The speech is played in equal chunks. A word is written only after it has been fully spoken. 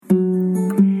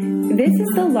This is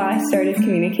The Lost Art of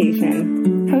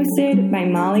Communication, hosted by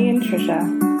Molly and Trisha.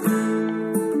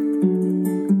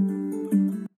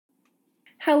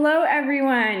 Hello,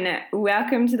 everyone.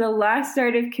 Welcome to the Lost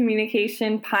Art of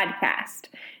Communication podcast.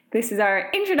 This is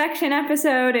our introduction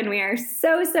episode, and we are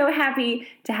so happy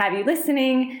to have you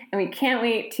listening, and we can't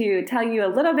wait to tell you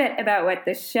a little bit about what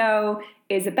the show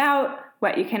is about,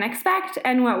 what you can expect,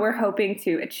 and what we're hoping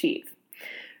to achieve.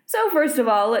 So first of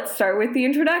all, let's start with the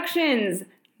introductions.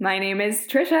 My name is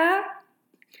Trisha.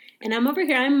 And I'm over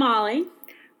here. I'm Molly.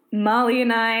 Molly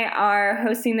and I are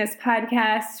hosting this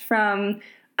podcast from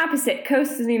opposite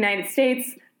coasts of the United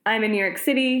States. I'm in New York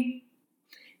City.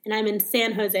 And I'm in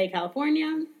San Jose,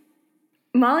 California.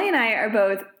 Molly and I are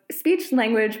both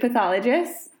speech-language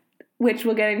pathologists, which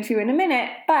we'll get into in a minute,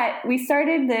 but we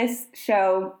started this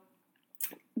show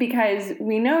because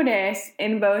we notice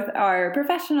in both our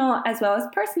professional as well as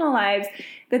personal lives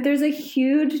that there's a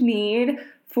huge need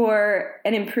for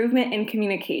an improvement in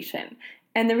communication.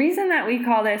 And the reason that we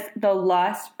call this the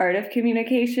lost art of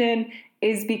communication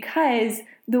is because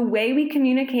the way we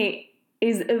communicate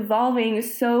is evolving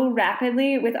so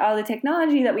rapidly with all the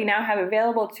technology that we now have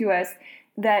available to us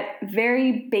that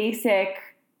very basic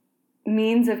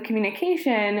means of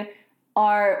communication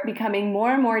are becoming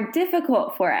more and more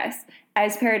difficult for us.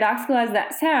 As paradoxical as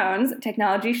that sounds,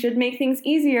 technology should make things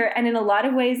easier, and in a lot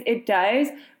of ways it does,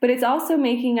 but it's also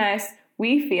making us,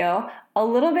 we feel, a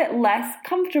little bit less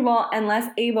comfortable and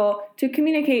less able to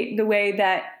communicate the way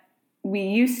that we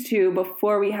used to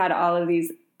before we had all of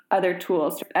these other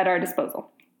tools at our disposal.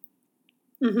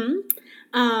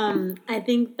 I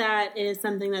think that is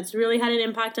something that's really had an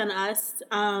impact on us.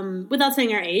 Without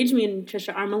saying our age, me and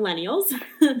Trisha are millennials.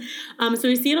 So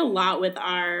we see it a lot with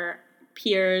our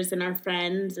peers and our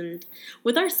friends and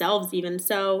with ourselves even.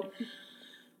 So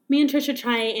me and Trisha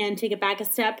try and take it back a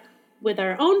step with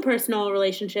our own personal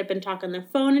relationship and talk on the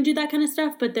phone and do that kind of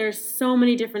stuff. But there's so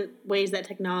many different ways that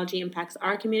technology impacts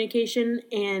our communication.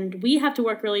 And we have to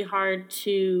work really hard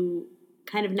to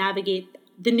kind of navigate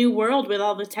the new world with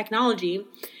all the technology.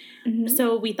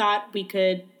 So we thought we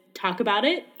could talk about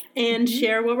it and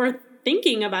share what we're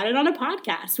thinking about it on a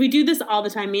podcast. We do this all the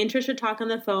time. Me and Trisha talk on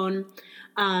the phone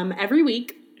every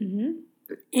week.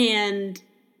 And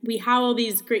we have all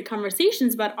these great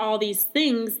conversations about all these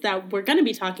things that we're going to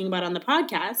be talking about on the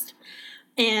podcast.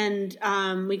 And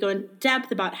we go in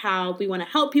depth about how we want to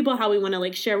help people, how we want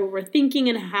to share what we're thinking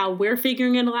and how we're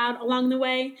figuring it out along the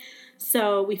way.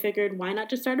 So we figured, why not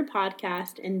just start a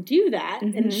podcast and do that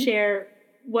and share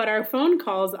what our phone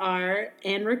calls are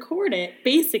and record it,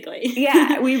 basically.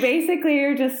 Yeah, we basically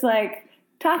are just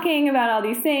talking about all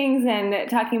these things and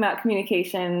talking about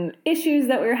communication issues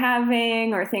that we're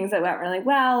having or things that went really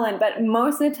well. But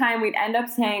most of the time we'd end up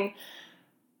saying,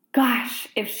 gosh,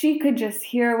 if she could just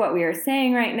hear what we are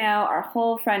saying right now, our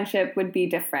whole friendship would be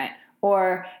different.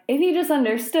 Or if he just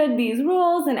understood these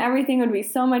rules, and everything would be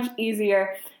so much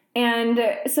easier. And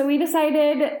so we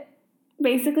decided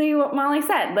basically what Molly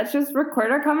said. Let's just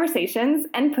record our conversations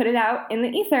and put it out in the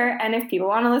ether. And if people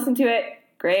want to listen to it,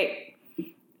 great.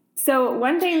 So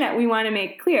one thing that we want to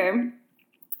make clear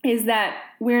is that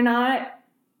we're not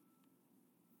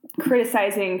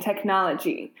criticizing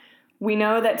technology. We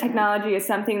know that technology is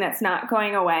something that's not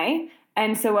going away.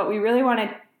 And so what we really want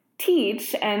to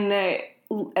teach and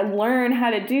learn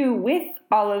how to do with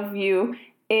all of you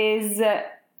is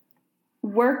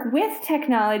work with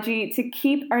technology to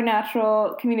keep our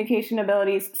natural communication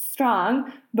abilities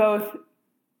strong, both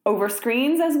over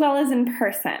screens as well as in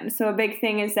person. So a big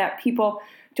thing is that people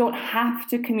don't have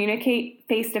to communicate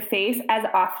face-to-face as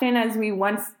often as we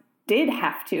once did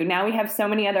have to. Now we have so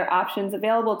many other options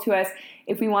available to us.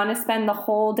 If we want to spend the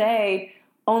whole day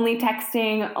only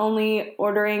texting, only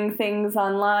ordering things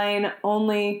online,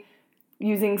 only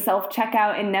using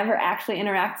self-checkout and never actually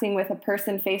interacting with a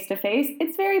person face-to-face,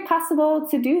 it's very possible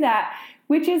to do that,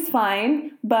 which is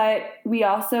fine, but we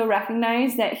also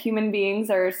recognize that human beings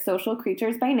are social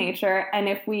creatures by nature, and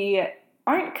if we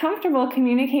aren't comfortable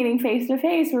communicating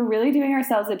face-to-face, we're really doing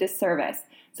ourselves a disservice.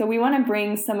 So we want to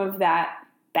bring some of that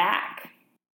back.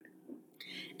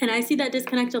 And I see that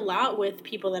disconnect a lot with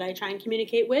people that I try and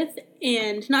communicate with.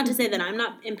 And not to say that I'm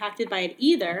not impacted by it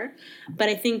either, but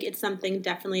I think it's something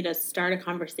definitely to start a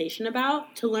conversation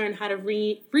about, to learn how to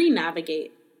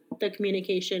re-navigate the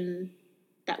communication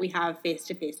that we have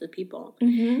face-to-face with people.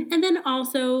 And then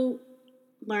also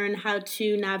learn how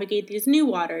to navigate these new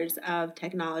waters of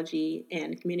technology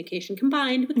and communication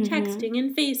combined with texting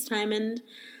and FaceTime and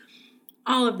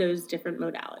all of those different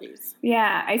modalities.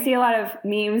 Yeah, I see a lot of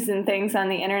memes and things on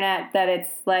the internet that it's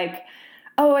like,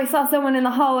 oh, I saw someone in the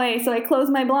hallway, so I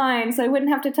closed my blinds so I wouldn't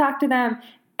have to talk to them.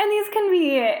 And these can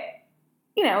be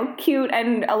cute,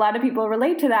 and a lot of people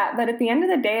relate to that. But at the end of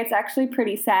the day, it's actually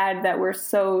pretty sad that we're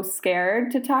so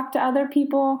scared to talk to other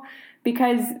people,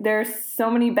 because there's so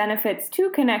many benefits to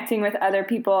connecting with other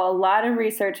people. A lot of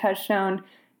research has shown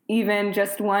even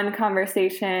just one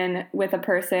conversation with a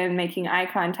person, making eye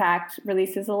contact,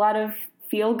 releases a lot of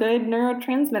feel-good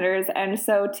neurotransmitters. And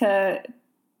so to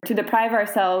deprive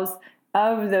ourselves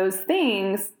of those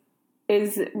things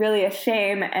is really a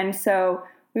shame. And so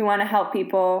we want to help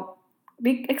people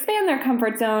expand their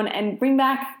comfort zone and bring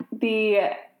back the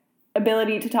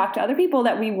ability to talk to other people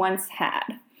that we once had.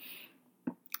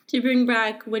 To bring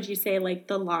back, would you say, like,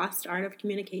 the lost art of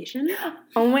communication?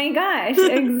 Oh my gosh,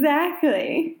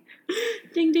 exactly.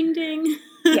 Ding, ding, ding.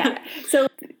 Yeah. So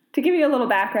to give you a little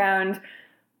background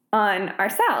on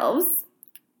ourselves,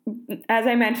 as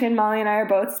I mentioned, Molly and I are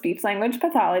both speech language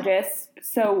pathologists.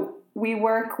 So we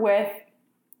work with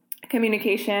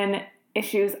communication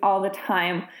issues all the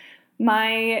time.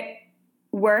 My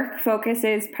work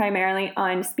focuses primarily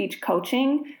on speech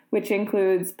coaching, which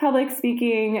includes public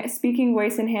speaking, speaking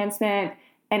voice enhancement,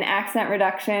 and accent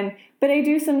reduction. But I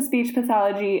do some speech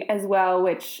pathology as well,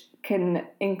 which can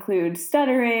include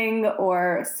stuttering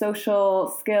or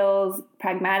social skills,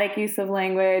 pragmatic use of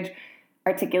language,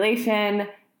 articulation,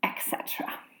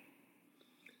 etc.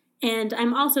 And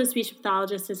I'm also a speech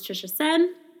pathologist, as Trisha said.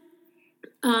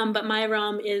 But my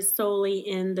realm is solely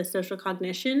in the social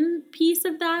cognition piece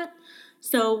of that.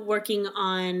 So working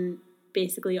on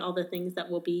basically all the things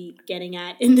that we'll be getting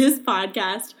at in this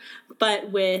podcast,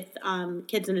 but with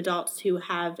kids and adults who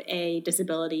have a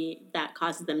disability that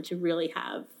causes them to really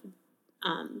have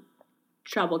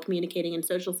trouble communicating in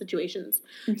social situations.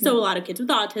 Mm-hmm. So a lot of kids with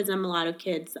autism, a lot of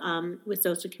kids with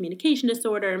social communication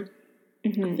disorder,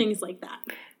 things like that.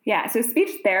 Yeah, so speech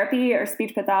therapy or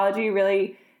speech pathology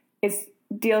really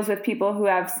deals with people who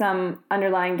have some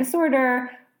underlying disorder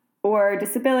or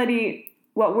disability.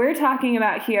 What we're talking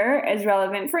about here is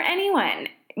relevant for anyone.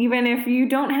 Even if you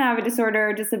don't have a disorder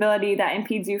or disability that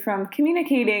impedes you from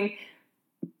communicating,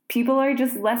 people are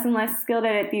just less and less skilled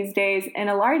at it these days. And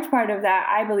a large part of that,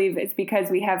 I believe, is because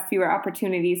we have fewer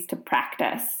opportunities to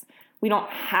practice. We don't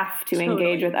have to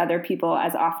engage with other people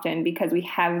as often because we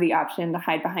have the option to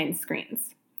hide behind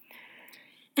screens.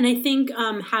 And I think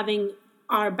having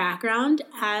our background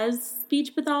as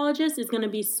speech pathologists is going to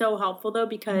be so helpful, though,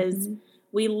 because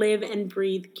we live and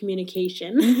breathe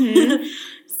communication.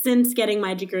 Since getting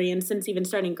my degree and since even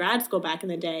starting grad school back in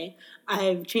the day,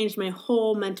 I've changed my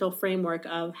whole mental framework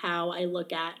of how I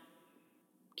look at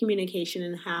communication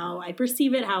and how I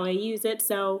perceive it, how I use it.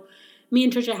 So me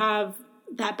and Trisha have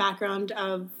that background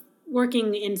of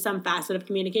working in some facet of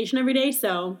communication every day.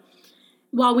 So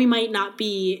while we might not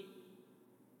be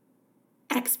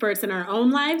experts in our own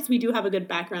lives, we do have a good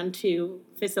background to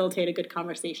facilitate a good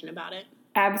conversation about it.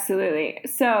 Absolutely.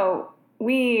 So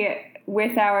we,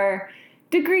 with our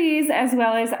degrees as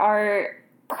well as our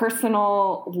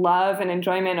personal love and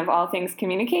enjoyment of all things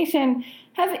communication,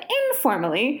 have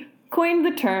informally coined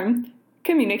the term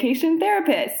communication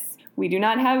therapists. We do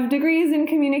not have degrees in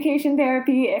communication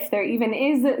therapy, if there even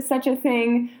is such a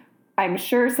thing. I'm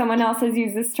sure someone else has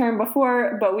used this term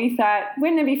before, but we thought,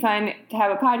 wouldn't it be fun to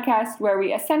have a podcast where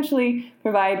we essentially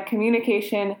provide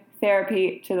communication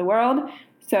therapy to the world?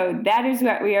 So that is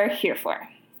what we are here for.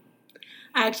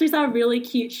 I actually saw a really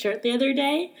cute shirt the other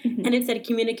day, and it said,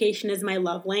 "Communication is my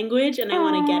love language," and I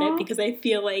want to get it because I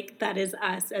feel like that is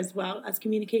us as well as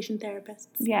communication therapists.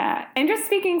 Yeah, and just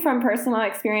speaking from personal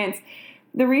experience,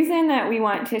 the reason that we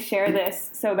want to share this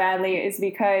so badly is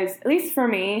because, at least for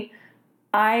me,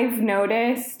 I've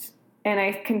noticed, and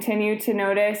I continue to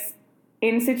notice,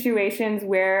 in situations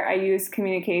where I use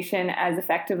communication as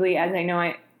effectively as I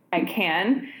know I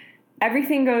can,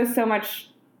 everything goes so much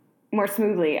more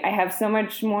smoothly. I have so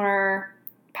much more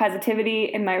positivity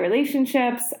in my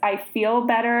relationships. I feel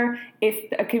better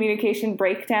if a communication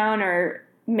breakdown or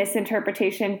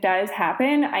misinterpretation does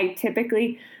happen. I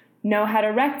typically know how to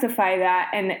rectify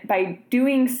that, and by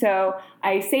doing so,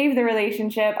 I save the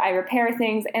relationship, I repair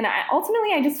things, and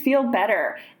ultimately I just feel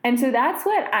better. And so that's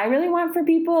what I really want for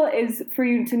people, is for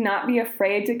you to not be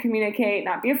afraid to communicate,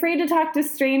 not be afraid to talk to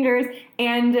strangers,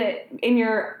 and in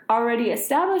your already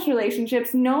established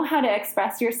relationships, know how to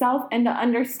express yourself and to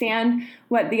understand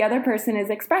what the other person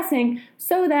is expressing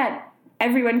so that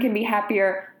everyone can be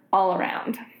happier all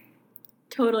around.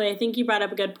 Totally. I think you brought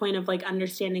up a good point of like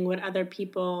understanding what other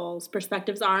people's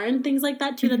perspectives are and things like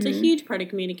that too. That's a huge part of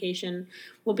communication.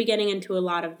 We'll be getting into a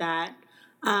lot of that.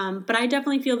 But I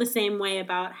definitely feel the same way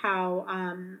about how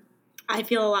I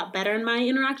feel a lot better in my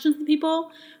interactions with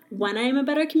people when I'm a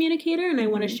better communicator, and I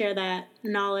want to share that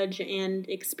knowledge and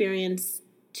experience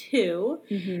too.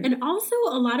 And also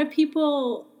a lot of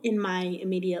people in my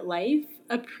immediate life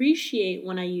appreciate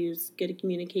when I use good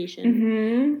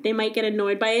communication. They might get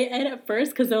annoyed by it at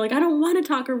first because they're like, I don't want to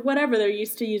talk or whatever. They're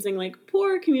used to using like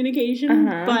poor communication.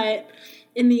 But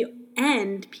in the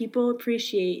end, people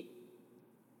appreciate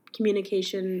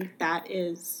communication that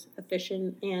is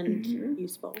efficient and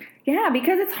useful. Yeah,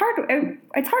 because it's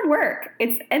hard work.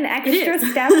 It's an extra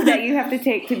step that you have to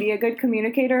take to be a good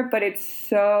communicator, but it's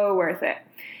so worth it.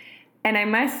 And I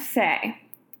must say,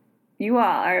 you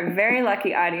all are a very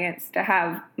lucky audience to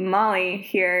have Molly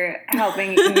here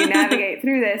helping you navigate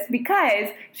through this,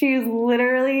 because she is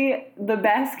literally the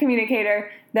best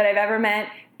communicator that I've ever met.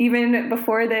 Even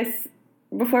before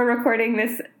recording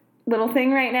this little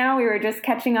thing right now, we were just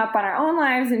catching up on our own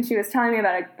lives, and she was telling me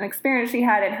about an experience she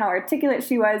had and how articulate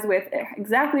she was with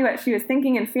exactly what she was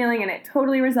thinking and feeling, and it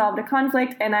totally resolved a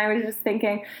conflict. And I was just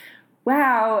thinking,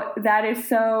 wow, that is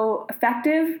so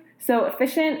effective, so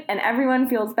efficient, and everyone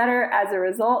feels better as a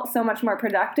result, so much more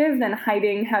productive than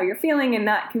hiding how you're feeling and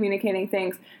not communicating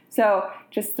things. So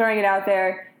just throwing it out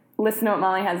there, listen to what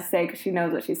Molly has to say, because she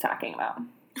knows what she's talking about.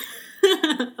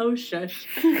 Oh, shush.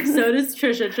 So does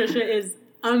Trisha. Trisha is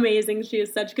amazing. She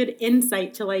has such good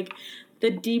insight to like the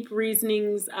deep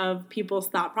reasonings of people's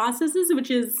thought processes,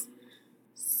 which is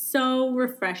so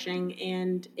refreshing,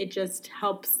 and it just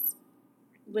helps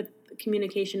with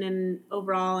communication and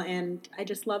overall, and I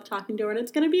just love talking to her, and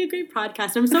it's going to be a great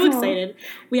podcast. I'm so excited.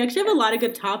 We actually have a lot of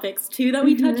good topics too that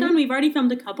we touch on. We've already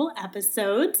filmed a couple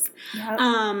episodes,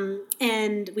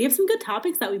 and we have some good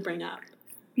topics that we bring up.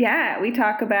 Yeah, we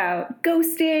talk about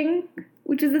ghosting,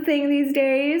 which is a thing these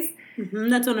days.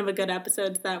 That's one of the good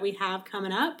episodes that we have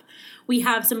coming up. We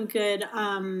have some good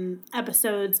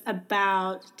episodes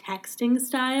about texting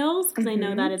styles, because I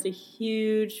know that is a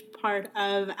huge part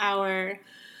of our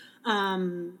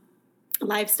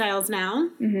lifestyles now.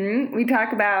 We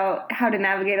talk about how to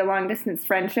navigate a long-distance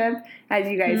friendship. As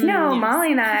you guys know,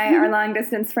 Molly and I are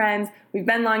long-distance friends. We've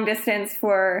been long-distance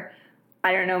for,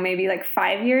 I don't know, maybe like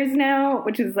 5 years now,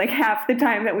 which is like half the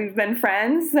time that we've been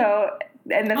friends. So...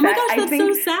 And oh my gosh, that's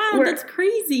so sad. That's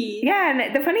crazy. Yeah,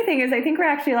 and the funny thing is I think we're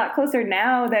actually a lot closer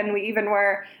now than we even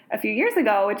were a few years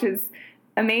ago, which is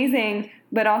amazing,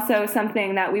 but also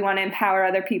something that we want to empower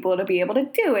other people to be able to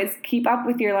do is keep up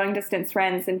with your long-distance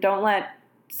friends and don't let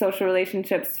social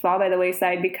relationships fall by the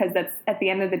wayside, because that's, at the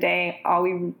end of the day,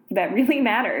 that really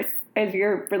matters is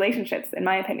your relationships, in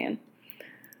my opinion.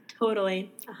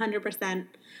 Totally, 100%.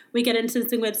 We get into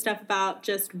some good stuff about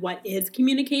just what is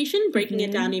communication, breaking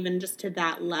it down even just to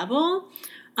that level.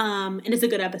 And it's a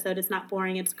good episode. It's not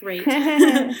boring. It's great.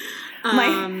 My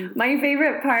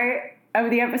favorite part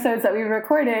of the episodes that we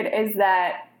recorded is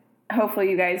that, hopefully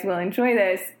you guys will enjoy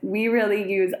this, we really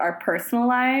use our personal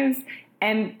lives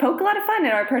and poke a lot of fun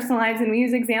at our personal lives, and we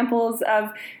use examples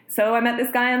of, so I met this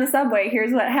guy on the subway,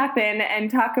 here's what happened, and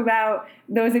talk about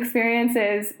those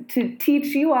experiences to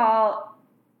teach you all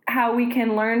how we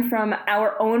can learn from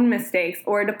our own mistakes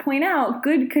or to point out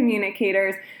good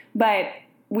communicators. But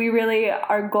we really,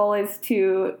 our goal is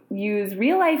to use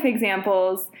real life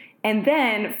examples, and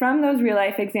then from those real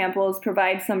life examples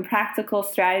provide some practical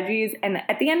strategies. And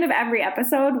at the end of every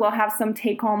episode, we'll have some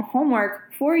take home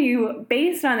homework for you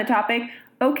based on the topic.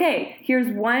 Okay, here's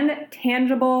one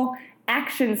tangible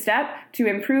action step to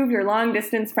improve your long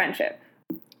distance friendship.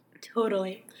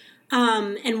 Totally.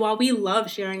 And while we love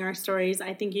sharing our stories,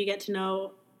 I think you get to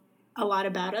know a lot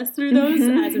about us through those,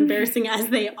 as embarrassing as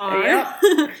they are.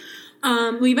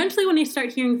 We eventually want to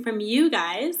start hearing from you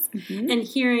guys and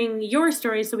hearing your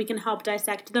stories, so we can help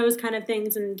dissect those kind of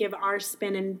things and give our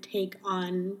spin and take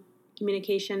on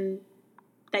communication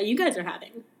that you guys are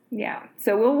having. Yeah.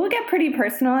 So we'll get pretty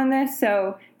personal in this.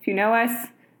 So if you know us,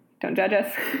 don't judge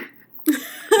us.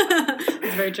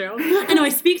 That's very true. I know I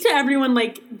speak to everyone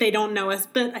like they don't know us,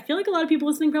 but I feel like a lot of people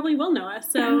listening probably will know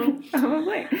us. So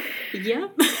probably. Yeah.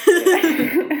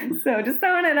 So just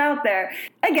throwing it out there.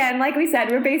 Again, like we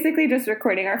said, we're basically just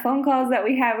recording our phone calls that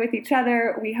we have with each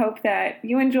other. We hope that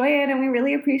you enjoy it, and we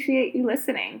really appreciate you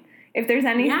listening. If there's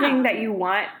anything that you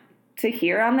want to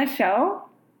hear on the show,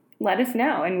 let us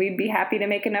know, and we'd be happy to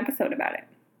make an episode about it.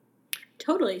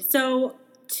 Totally. So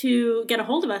to get a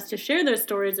hold of us, to share those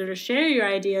stories or to share your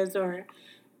ideas or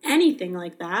anything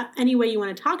like that, any way you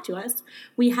want to talk to us,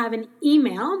 we have an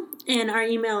email, and our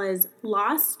email is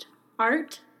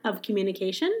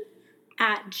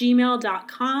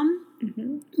lostartofcommunication@gmail.com.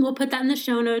 We'll put that in the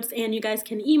show notes, and you guys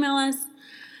can email us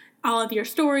all of your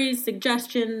stories,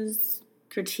 suggestions,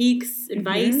 critiques,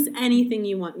 advice, anything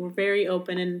you want. We're very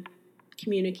open and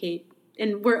communicate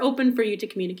and we're open for you to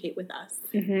communicate with us.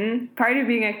 Mm-hmm. Part of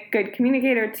being a good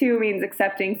communicator, too, means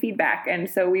accepting feedback. And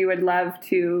so we would love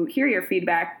to hear your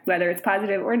feedback, whether it's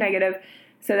positive or negative,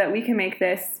 so that we can make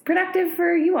this productive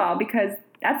for you all, because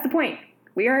that's the point.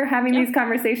 We are having these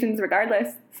conversations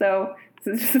regardless. So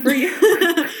this is just for you.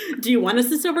 Do you want us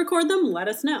to still record them? Let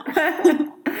us know.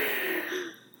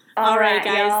 All right,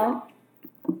 guys. Y'all.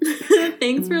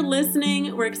 Thanks for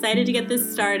listening. We're excited to get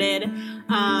this started.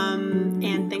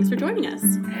 And thanks for joining us.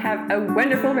 Have a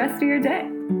wonderful rest of your day.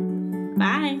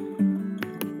 Bye.